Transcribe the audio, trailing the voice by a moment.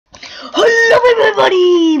Hello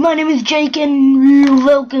everybody, my name is Jake and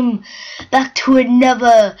welcome back to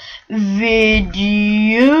another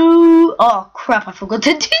video. Oh crap, I forgot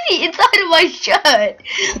to do the inside of my shirt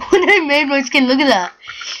when I made my skin, look at that.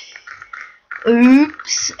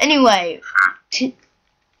 Oops. Anyway,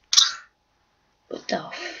 what the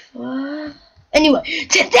fuck? Anyway,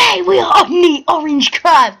 today we are on the Orange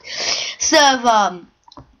Craft server.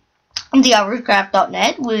 The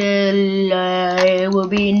ourangecraft.net will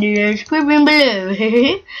be in the description below.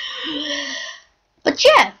 But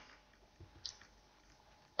yeah,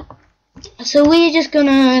 so we're just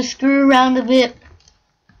gonna screw around a bit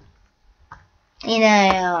in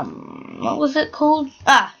a what was it called?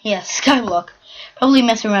 Ah, yeah, Skyblock. Probably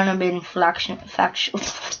mess around a bit in factions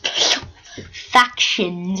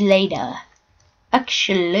later.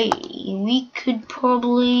 Actually, we could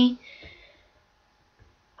probably.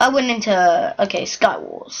 I went into, okay,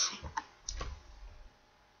 skywars.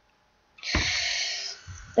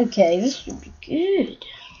 Okay, this should be good.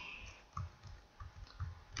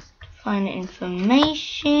 Find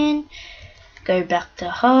information. Go back to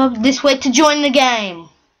hub. This way to join the game.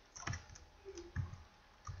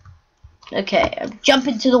 Okay, I jump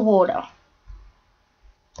into the water.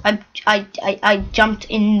 I jumped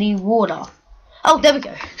in the water. Oh, there we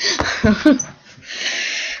go.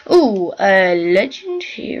 Ooh, a legend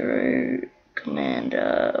hero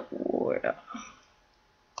commander warrior.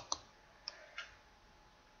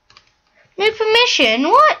 No permission?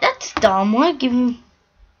 What? That's dumb. Why give me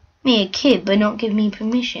a kid but not give me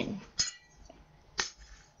permission?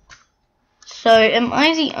 So am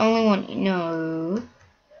I the only one? No.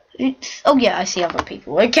 It's, oh yeah, I see other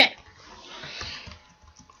people. Okay.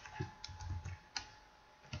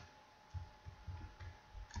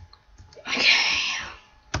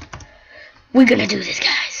 We're gonna do this,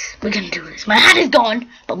 guys. We're gonna do this. My hat is gone,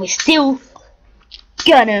 but we're still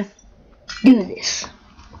gonna do this.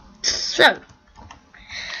 So,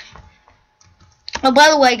 oh, by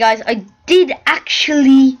the way, guys, I did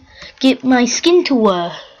actually get my skin to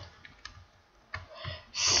work.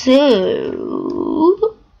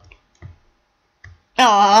 So,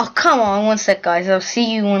 oh, come on, one sec, guys. I'll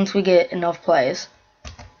see you once we get enough players.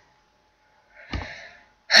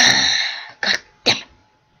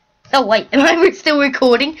 Oh wait, am I still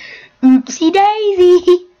recording? Oopsie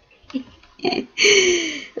daisy.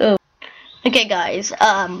 Oh. Okay guys,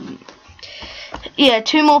 yeah,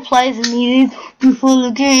 2 more players are needed before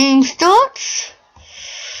the game starts.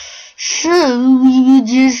 So we will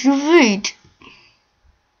just wait.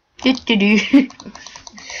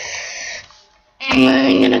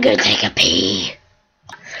 I'm gonna go take a pee.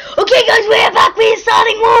 Okay guys, we're back, we're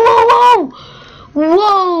starting. Whoa, whoa, whoa.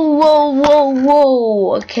 Whoa, whoa, whoa,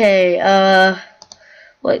 whoa. Okay,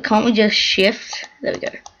 wait, can't we just shift? There we go.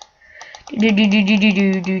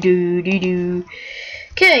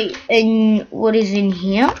 Okay, and what is in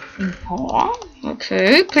here? Oh,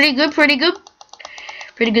 okay, pretty good, pretty good.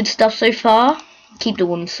 Pretty good stuff so far. Keep the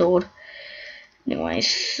one sword.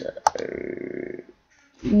 Anyways,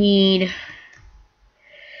 need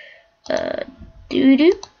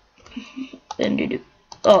doo-doo. And doo-doo.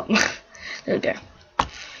 Oh. There we go.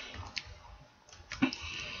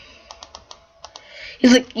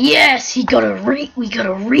 He's like, yes, we got a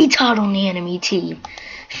retard on the enemy team.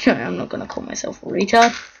 Sorry, I'm not gonna call myself a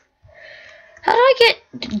retard. How do I get?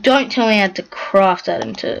 Don't tell me I had to craft that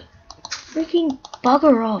into freaking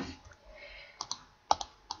bugger off.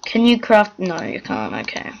 Can you craft? No, you can't.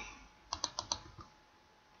 Okay.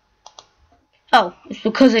 Oh, it's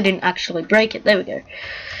because I didn't actually break it. There we go.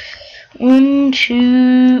 1,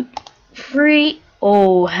 2, 3.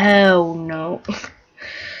 Oh hell no.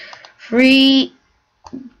 3.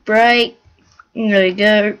 Break. There we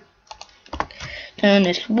go. Turn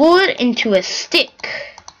this wood into a stick.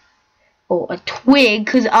 Or a twig,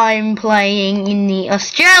 because I'm playing in the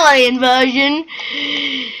Australian version.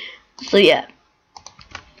 So yeah.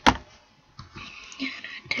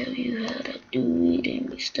 Tell you how to do it and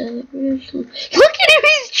we start. Look at him,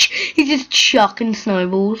 he's just chucking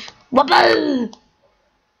snowballs. Waboo!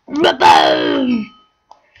 Waboo!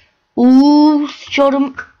 Ooh, shot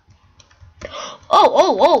him.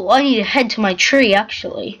 Oh, I need to head to my tree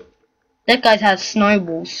actually. That guy has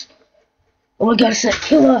snowballs. Oh my god, it's a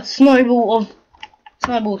killer snowball of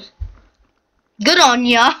snowballs. Good on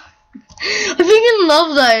ya. I freaking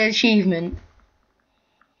love that achievement.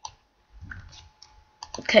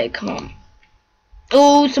 Okay, come on.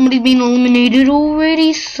 Oh, somebody's been eliminated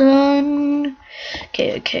already, son.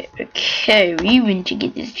 Okay. We want to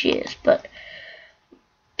get this chest, but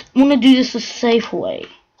I want to do this a safe way.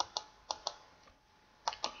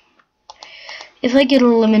 If I get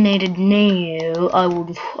eliminated now,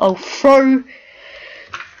 I'll throw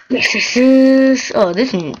this. Oh,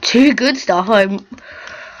 this isn't too good stuff.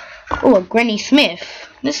 Oh, a Granny Smith.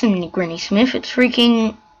 This isn't a Granny Smith. It's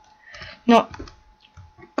freaking not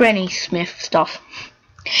Granny Smith stuff.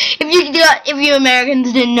 If you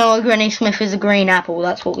Americans didn't know, a Granny Smith is a green apple.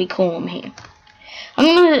 That's what we call them here. I'm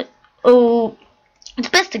gonna. Oh, it's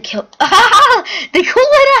best to kill. They call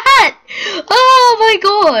it a hat. Oh my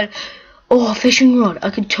god. Oh, a fishing rod. I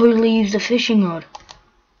could totally use the fishing rod.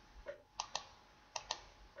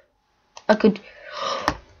 I could.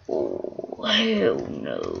 Oh, hell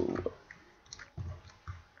no.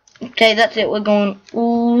 Okay, that's it. We're going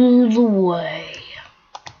all the way.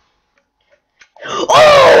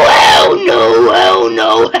 Oh, hell no, hell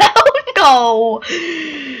no, hell no.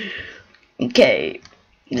 Okay.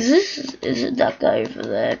 Is it that guy over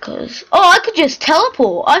there? Cause I could just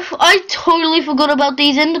teleport. I totally forgot about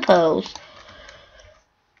these ender pearls.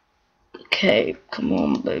 Okay, come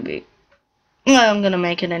on, baby. No, I'm gonna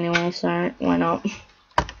make it anyway. So why not?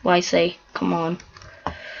 Why say come on?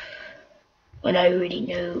 When I already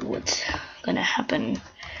know what's gonna happen.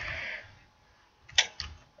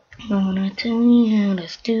 Wanna tell me how to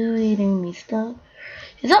do it and me stuff?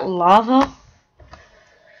 Is that lava?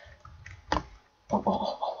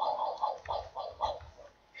 Oh.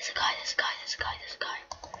 There's a guy.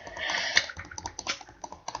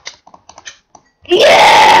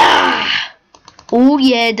 Yeah! Oh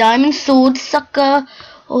yeah, diamond sword, sucker.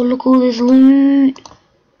 Oh, look all this loot.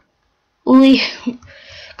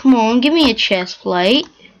 Come on, give me a chest plate.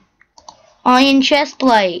 Iron chest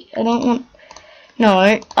plate. I don't want...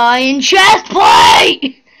 No, iron chest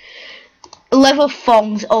plate! Leather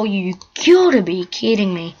thongs. Oh, you gotta be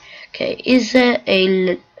kidding me. Okay, is there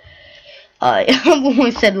a... I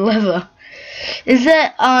almost said leather. Is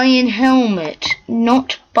there iron helmet?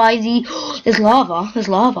 Not by the... There's lava. There's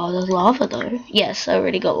lava though. Yes, I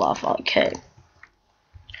already got lava. Okay.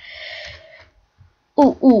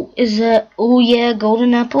 Oh, is there... Oh yeah,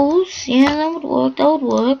 golden apples. Yeah, that would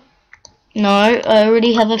work. No, I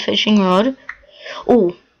already have a fishing rod.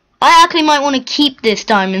 Oh, I actually might want to keep this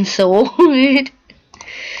diamond sword.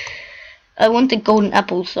 I want the golden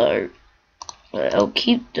apples, so I'll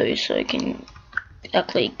keep those so I can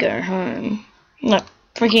actually go home. No,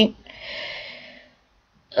 freaking.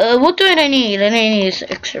 What do I need? I need this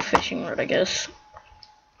extra fishing rod, I guess.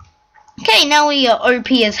 Okay, now we are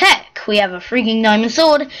OP as heck. We have a freaking diamond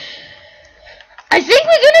sword. I think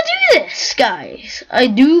we're gonna do this, guys. I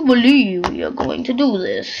do believe we are going to do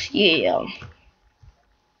this. Yeah.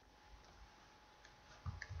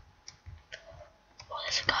 Oh,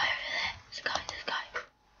 there's a guy over there. There's a guy.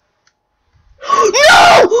 No!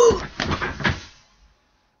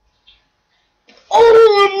 Oh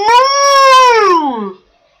no!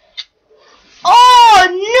 Oh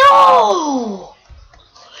no!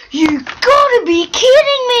 You gotta be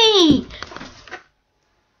kidding me!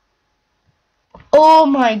 Oh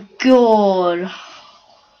my god.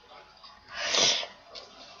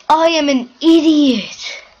 I am an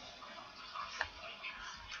idiot.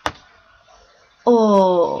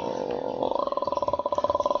 Oh.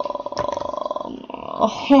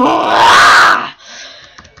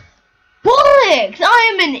 Bollocks! I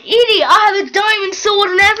am an idiot. I have a diamond sword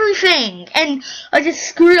and everything. And I just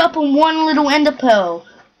screwed up on one little ender pearl.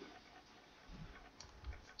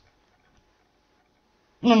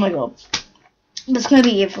 Oh my god. That's gonna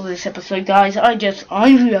be it for this episode, guys. I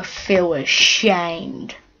feel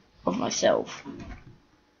ashamed of myself.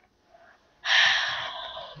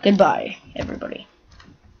 Goodbye, everybody.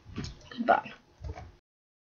 Goodbye.